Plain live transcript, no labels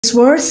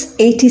Verse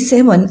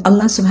 87,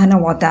 Allah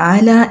subhanahu wa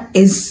ta'ala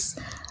is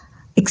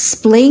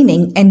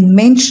explaining and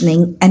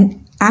mentioning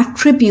an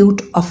attribute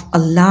of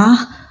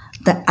Allah,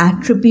 the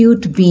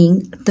attribute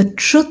being the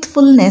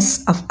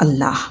truthfulness of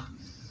Allah.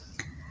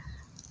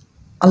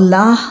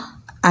 Allah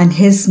and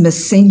His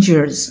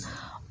messengers,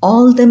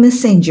 all the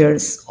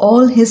messengers,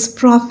 all His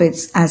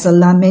prophets, as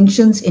Allah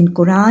mentions in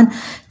Quran,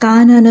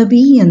 Kana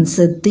Nabiyyan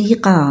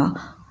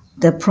Siddiqa.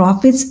 The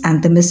prophets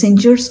and the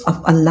messengers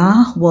of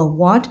Allah were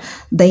what?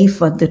 They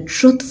were the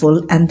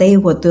truthful and they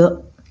were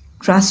the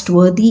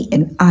trustworthy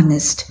and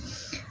honest.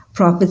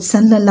 Prophet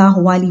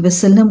Sallallahu Alaihi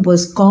Wasallam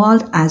was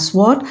called as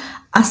what?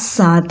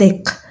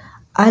 As-Sadiq,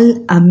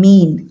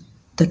 Al-Amin,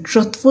 the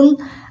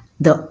truthful,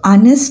 the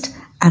honest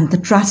and the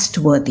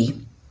trustworthy.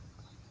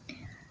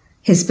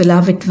 His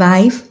beloved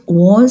wife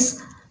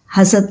was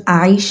Hazrat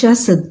Aisha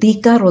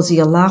Siddiqa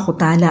Raziyallahu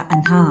Ta'ala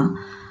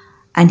Anha.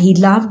 And he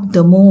loved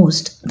the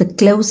most, the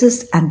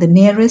closest and the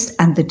nearest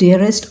and the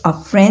dearest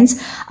of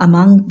friends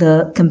among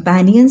the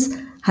companions,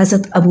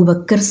 Hazrat Abu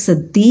Bakr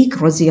Siddiq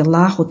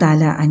Raziyallahu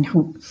Ta'ala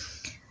Anhu.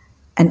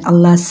 And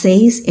Allah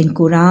says in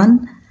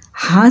Quran,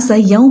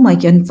 Haza yawma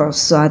yanfa'u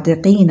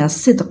as-sadiqina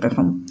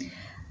sidquhum,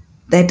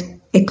 that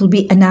it will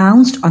be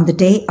announced on the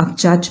day of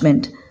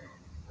judgment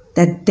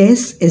that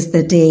this is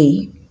the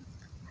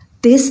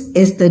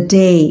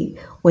day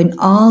when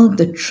all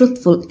the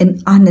truthful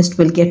and honest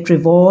will get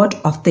reward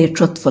of their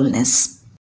truthfulness.